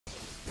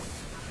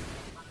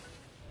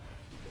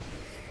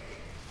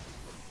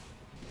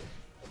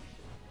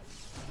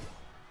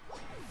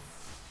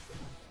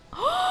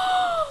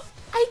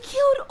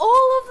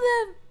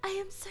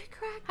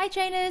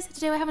trainers!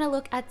 Today we're having a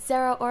look at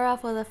Zeraora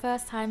for the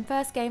first time,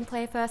 first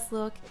gameplay, first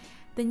look.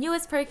 The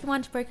newest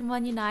Pokemon to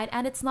Pokemon Unite,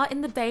 and it's not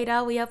in the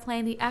beta, we are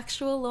playing the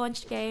actual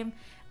launched game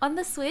on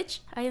the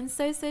Switch. I am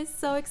so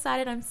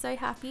excited, I'm so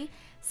happy.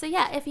 So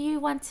yeah, if you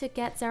want to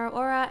get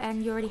Zeraora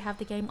and you already have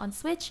the game on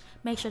Switch,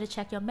 make sure to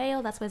check your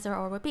mail, that's where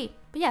Zeraora will be.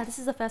 But yeah, this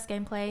is the first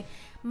gameplay.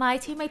 My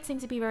teammates seem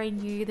to be very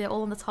new, they're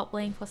all on the top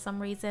lane for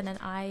some reason and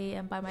I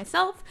am by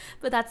myself,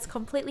 but that's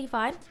completely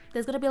fine.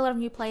 There's going to be a lot of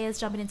new players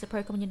jumping into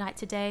Pokemon Unite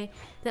today.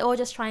 They're all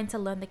just trying to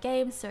learn the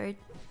game, so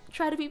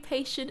try to be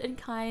patient and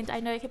kind.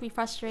 I know it can be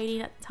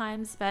frustrating at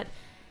times, but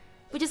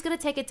we're just going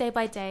to take it day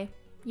by day.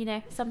 You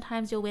know,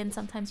 sometimes you'll win,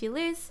 sometimes you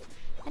lose,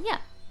 and yeah.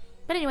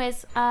 But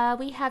anyways,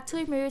 we have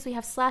two moves. We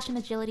have Slash and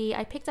Agility.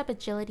 I picked up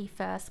Agility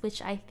first,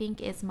 which I think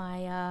is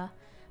my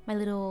my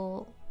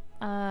little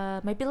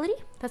mobility.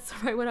 That's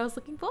the right word I was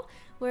looking for.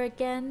 We're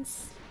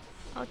against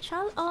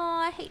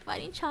I hate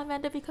fighting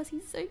Charmander because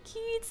he's so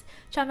cute.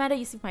 Charmander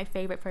used to be my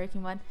favorite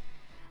Pokemon.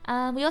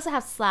 We also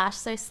have Slash.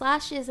 So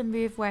Slash is a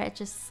move where it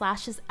just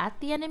slashes at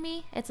the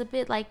enemy. It's a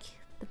bit like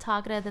the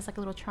targeter. There's like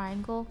a little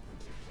triangle.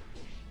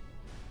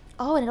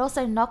 Oh, and it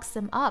also knocks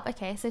them up.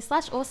 Okay, so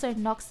Slash also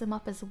knocks them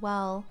up as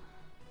well.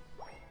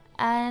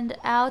 And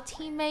our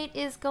teammate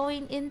is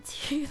going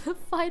into the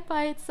fight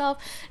by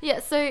itself. Yeah,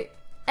 so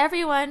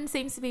everyone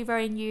seems to be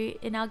very new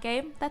in our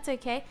game. That's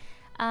okay.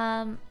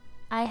 I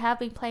have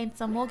been playing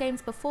some more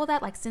games before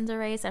that, like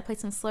Cinderace. I played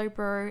some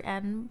Slowbro,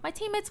 and my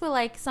teammates were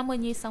like, some were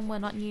new, some were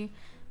not new.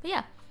 But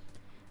yeah,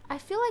 I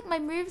feel like my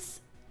moves,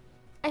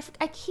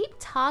 I keep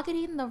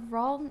targeting the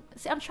wrong...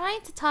 See, I'm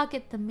trying to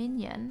target the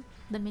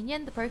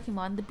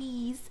Pokemon, the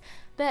bees,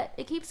 but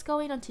it keeps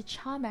going onto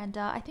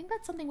Charmander. I think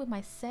that's something with my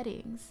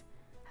settings.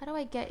 How do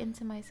I get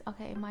into my...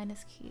 Okay,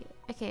 minus key.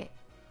 Okay.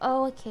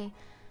 Oh, okay.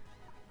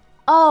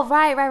 Oh,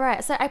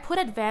 right. So I put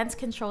advanced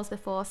controls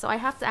before, so I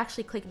have to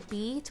actually click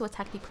B to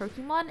attack the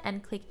Pokemon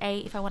and click A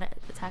if I want to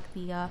attack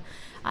the...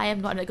 I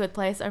am not in a good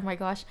place. Oh my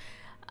gosh.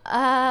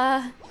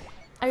 I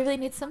really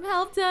need some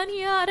help down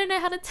here. I don't know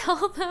how to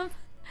tell them.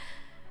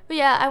 But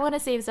yeah, I want to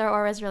see if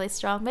Zeraora is really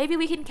strong. Maybe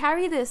we can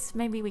carry this.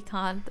 Maybe we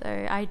can't,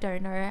 though. I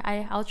don't know.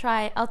 I'll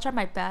try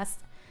my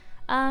best.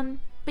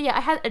 But yeah,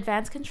 I had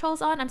advanced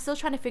controls on. I'm still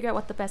trying to figure out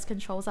what the best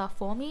controls are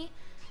for me.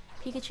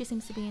 Pikachu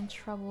seems to be in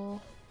trouble.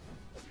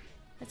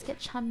 Let's get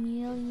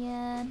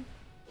Charmeleon.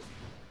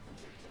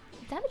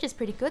 Damage is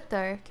pretty good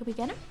though. Can we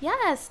get him?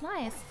 Yes,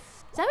 nice.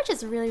 Damage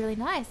is really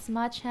nice.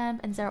 Machamp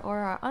and Zeraora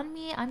are on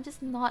me. I'm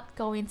just not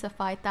going to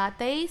fight that.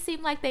 They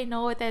seem like they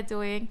know what they're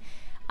doing.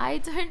 I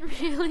don't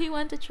really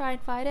want to try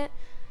and fight it.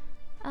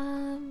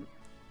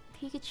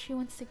 Pikachu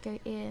wants to go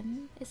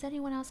in. Is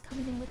anyone else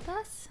coming in with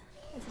us?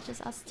 Is it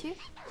just us two?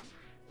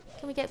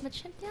 Can we get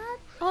Machamp down?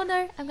 Oh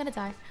no, I'm gonna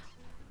die.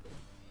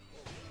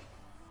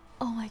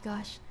 Oh my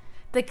gosh.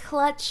 The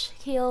clutch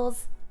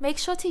heals. Make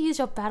sure to use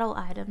your battle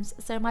items.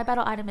 So my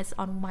battle item is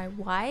on my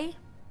Y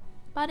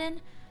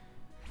button.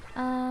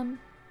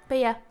 But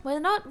yeah, we're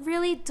not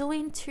really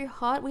doing too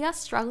hot. We are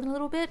struggling a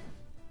little bit.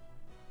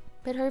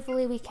 But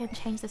hopefully we can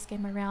change this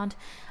game around.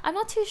 I'm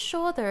not too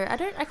sure though.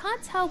 I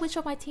can't tell which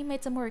of my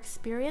teammates are more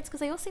experienced because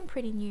they all seem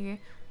pretty new.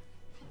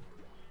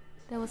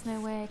 There was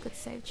no way I could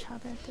save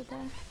Charmander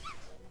there.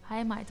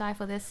 I might die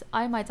for this.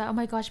 I might die. Oh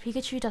my gosh,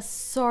 Pikachu does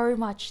so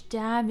much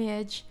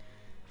damage.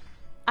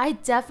 I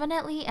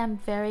definitely am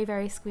very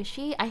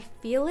squishy. I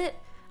feel it.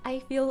 I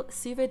feel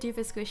super duper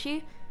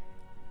squishy.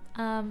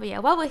 But yeah,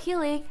 while we're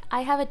healing,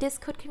 I have a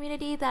Discord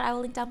community that I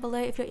will link down below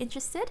if you're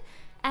interested.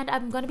 And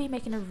I'm going to be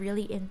making a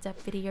really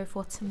in-depth video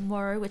for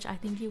tomorrow, which I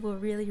think you will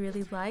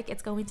really like.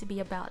 It's going to be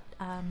about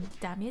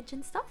damage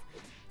and stuff.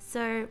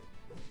 So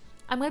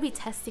I'm going to be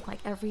testing like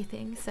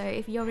everything. So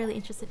if you're really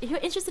interested, if you're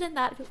interested in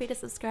that, feel free to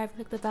subscribe,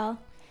 click the bell.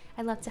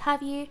 I'd love to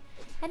have you.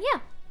 And yeah.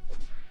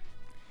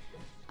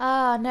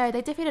 No,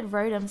 they defeated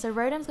Rotom. So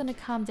Rotom's going to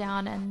come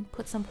down and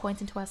put some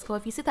points into our score.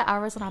 If you see the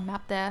arrows on our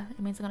map there, it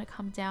means they're going to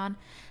come down.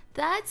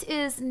 That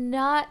is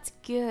not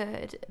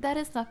good. That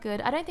is not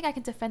good. I don't think I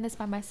can defend this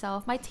by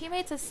myself. My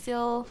teammates are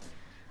still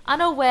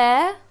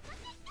unaware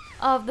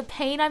of the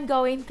pain I'm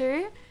going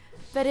through,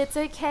 but it's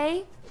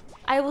okay.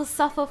 I will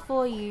suffer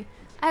for you.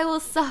 I will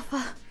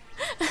suffer.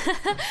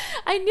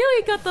 I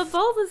nearly got the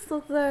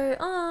Bulbasaur though.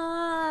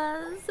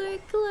 Ah, so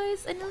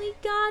close. I nearly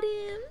got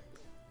him.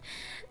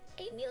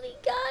 I nearly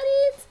got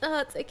it. Oh,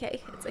 it's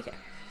okay. It's okay.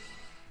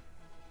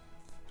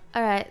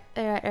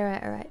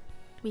 Alright.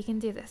 We can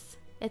do this.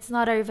 It's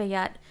not over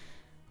yet.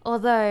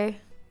 Although,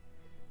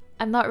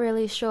 I'm not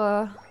really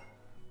sure.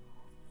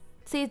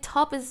 See,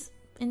 top is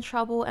in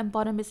trouble and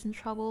bottom is in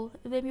trouble.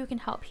 Maybe we can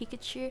help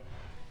Pikachu.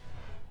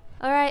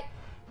 Alright.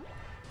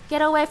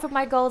 Get away from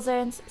my goal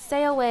zones.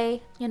 Stay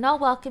away. You're not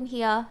welcome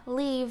here.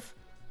 Leave.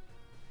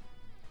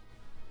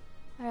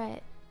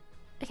 Alright.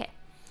 Okay.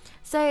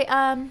 So,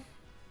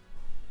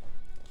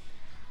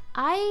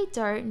 I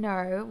don't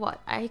know what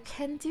I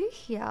can do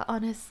here,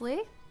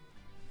 honestly.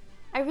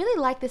 I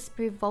really like this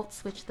move Volt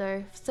Switch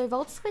though. So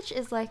Volt Switch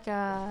is like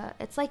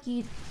it's like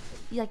you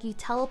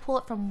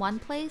teleport from one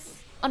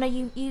place. Oh no,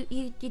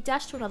 you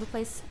dash to another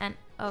place and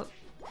oh.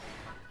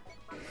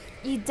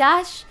 You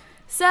dash...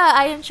 Sir,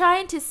 I am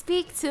trying to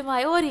speak to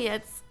my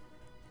audience.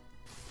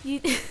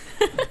 You...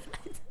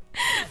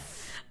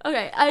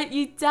 Okay,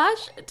 you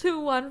dash to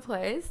one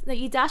place. No,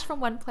 you dash from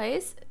one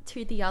place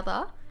to the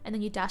other, and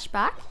then you dash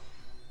back.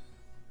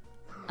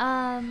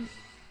 And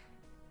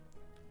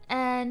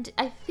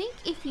I think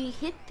if you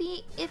hit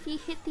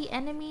the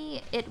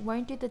enemy, it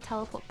won't do the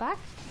teleport back.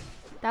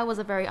 That was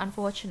a very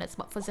unfortunate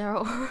spot for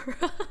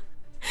Zeraora.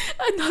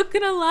 I'm not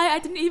gonna lie, I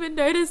didn't even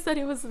notice that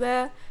it was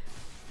there.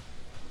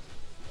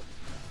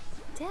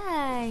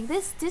 Dang,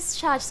 this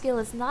discharge skill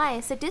is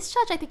nice. So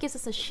discharge I think gives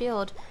us a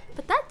shield,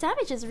 but that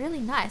damage is really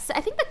nice. So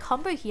I think the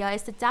combo here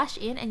is to dash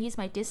in and use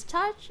my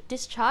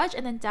discharge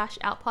and then dash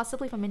out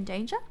possibly if I'm in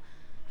danger.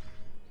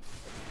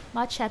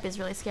 Machamp is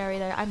really scary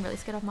though. I'm really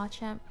scared of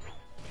Machamp.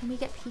 Can we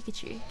get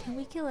Pikachu? Can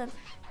we kill him?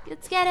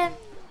 Let's get him.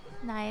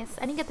 Nice.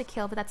 I didn't get the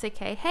kill, but that's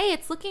okay. Hey,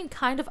 it's looking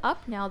kind of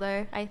up now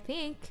though, I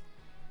think.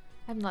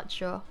 I'm not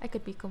sure. I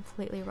could be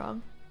completely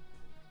wrong.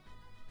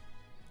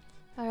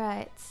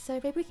 Alright, so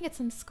maybe we can get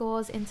some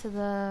scores into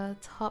the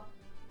top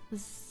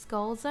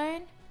skull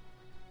zone.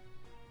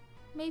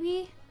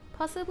 Maybe?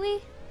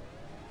 Possibly?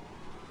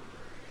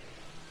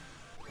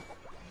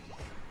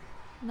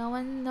 No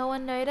one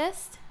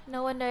noticed?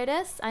 No one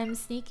noticed? I'm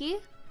sneaky.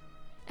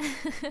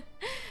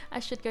 I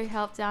should go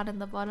help down in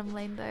the bottom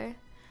lane though.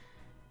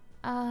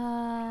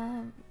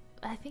 I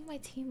think my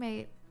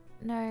teammate...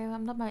 No,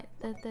 I'm not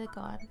they're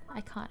gone.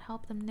 I can't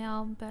help them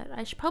now, but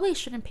I probably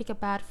shouldn't pick a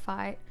bad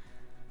fight.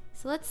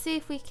 So let's see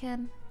if we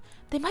can...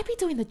 They might be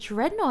doing the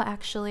Dreadnought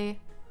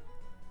actually.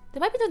 They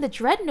might be doing the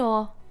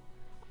Dreadnought.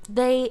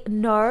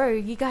 No,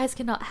 you guys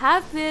cannot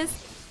have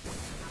this.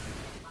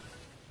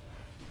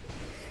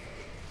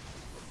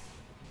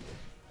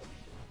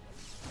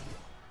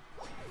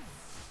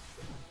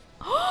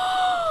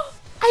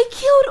 I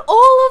killed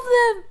all of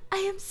them! I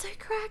am so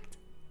cracked.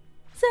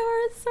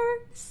 Zera's so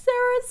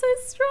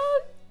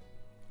strong.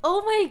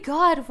 Oh my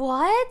god,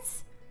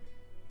 what?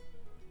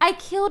 I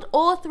killed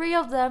all 3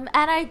 of them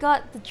and I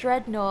got the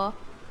Dreadnought.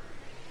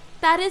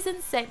 That is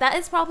insane. That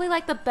is probably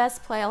like the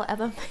best play I'll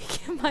ever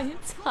make in my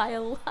entire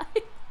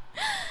life.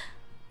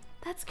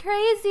 That's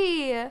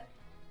crazy.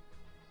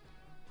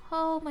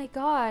 Oh my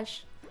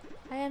gosh.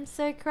 I am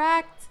so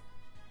cracked.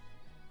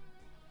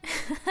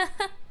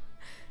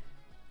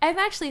 I'm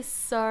actually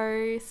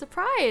so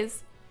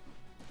surprised.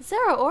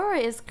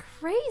 Zeraora is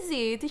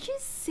crazy. Did you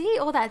see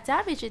all that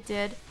damage it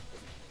did?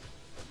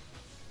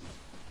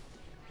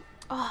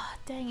 Oh,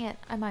 dang it.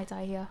 I might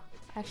die here.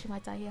 I actually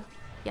might die here.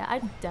 Yeah,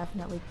 I'm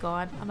definitely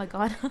gone. Oh my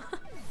god.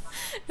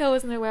 There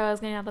was no way I was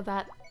getting out of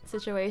that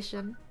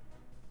situation.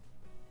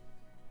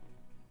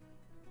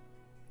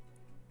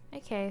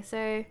 Okay,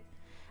 so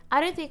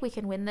I don't think we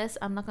can win this,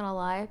 I'm not gonna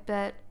lie,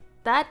 but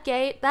that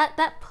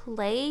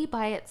play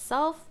by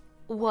itself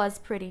was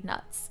pretty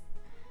nuts.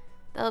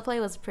 The play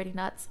was pretty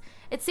nuts.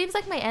 It seems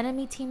like my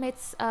enemy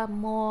teammates are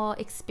more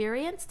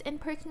experienced in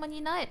Pokemon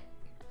Unite.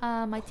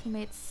 My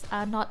teammates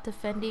are not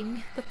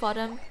defending the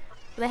bottom.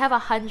 They have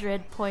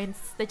 100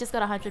 points. They just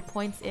got 100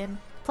 points in.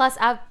 Plus,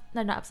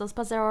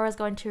 plus Zeraora is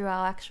going to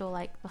our actual,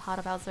 like, the heart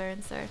of our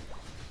zone, so...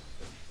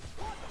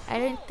 I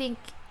don't think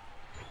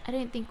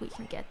we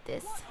can get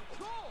this.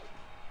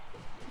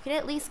 We can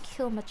at least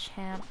kill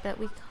Machamp, but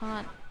we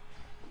can't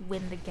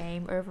win the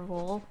game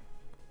overall.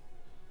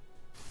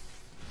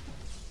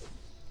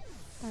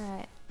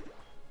 Alright.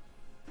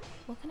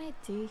 What can I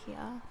do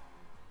here?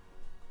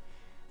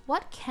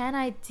 What can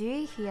I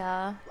do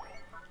here?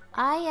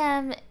 I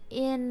am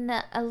in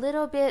a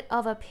little bit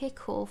of a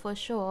pickle for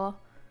sure.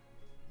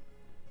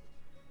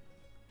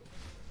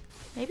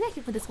 Maybe I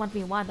could win this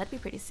 1v1, that'd be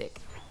pretty sick.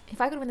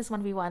 If I could win this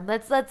 1v1,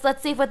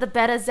 let's see if we're the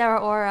better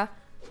Zeraora.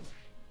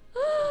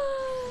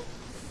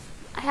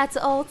 I had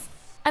to ult.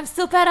 I'm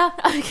still better.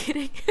 I'm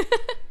kidding.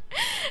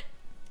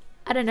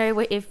 I don't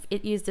know if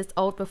it used its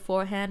ult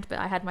beforehand, but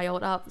I had my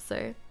ult up,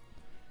 so...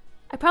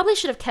 I probably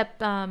should have kept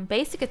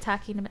basic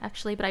attacking him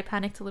actually, but I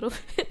panicked a little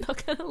bit,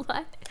 not gonna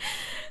lie.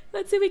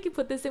 Let's see if we can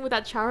put this in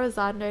without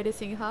Charizard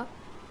noticing her.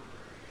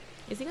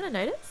 Is he gonna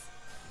notice?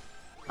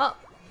 Oh,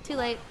 too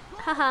late.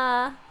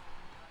 Haha.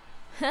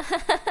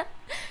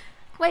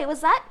 Wait,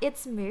 was that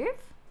its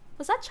move?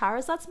 Was that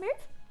Charizard's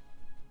move?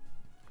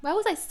 Why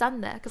was I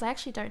stunned there? Because I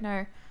actually don't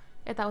know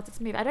if that was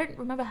its move. I don't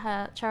remember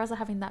Charizard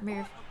having that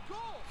move.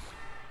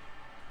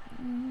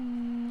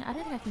 I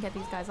don't think I can get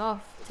these guys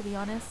off, to be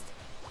honest.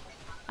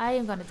 I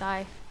am gonna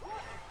die.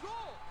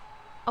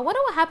 I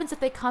wonder what happens if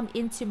they come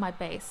into my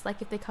base.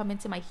 Like if they come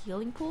into my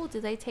healing pool, do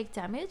they take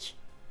damage?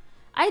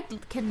 I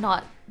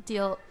cannot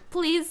deal.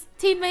 Please,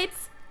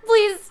 teammates,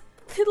 please.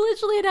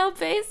 Literally in our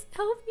base,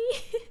 help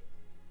me.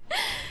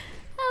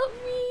 Help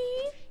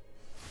me.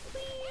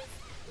 Please.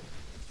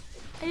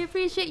 I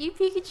appreciate you,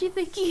 Pikachu,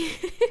 thank you.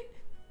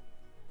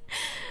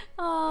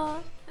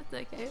 Oh, that's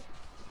okay.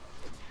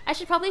 I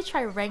should probably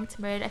try ranked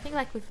mode. I think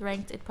like with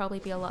ranked, it'd probably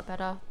be a lot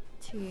better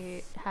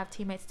to have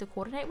teammates to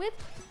coordinate with.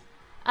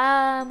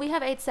 We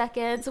have 8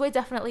 seconds. We're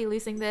definitely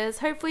losing this.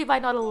 Hopefully by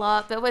not a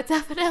lot, but we're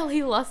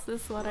definitely lost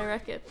this one, I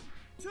reckon.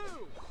 2,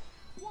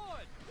 1.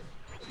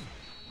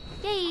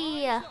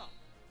 Yay!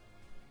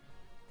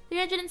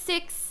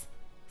 306.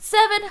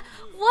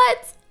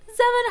 What?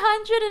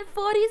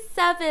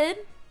 747?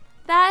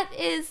 That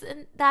is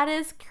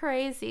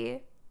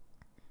crazy.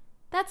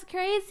 That's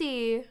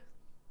crazy.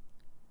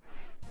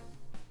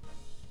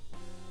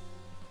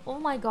 Oh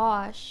my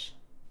gosh.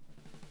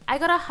 I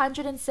got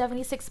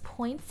 176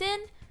 points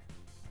in.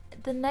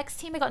 The next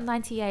team I got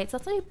 98. So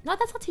that's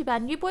not too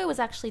bad. New Boy was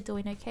actually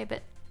doing okay,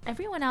 but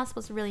everyone else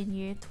was really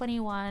new.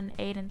 21,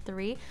 8, and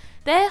 3.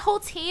 Their whole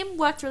team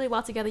worked really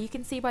well together. You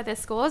can see by their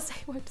scores.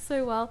 They worked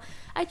so well.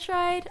 I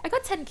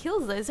got 10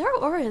 kills though.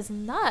 Zeraora is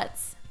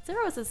nuts.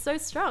 Zeraora is so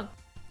strong.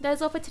 That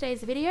is all for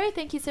today's video.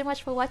 Thank you so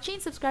much for watching.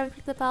 Subscribe and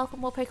click the bell for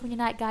more Pokemon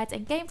Unite guides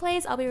and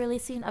gameplays. I'll be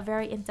releasing a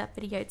very in-depth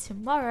video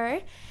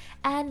tomorrow.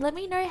 And let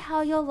me know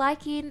how you're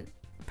liking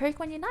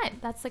Pokemon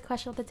Unite. That's the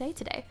question of the day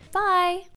today. Bye!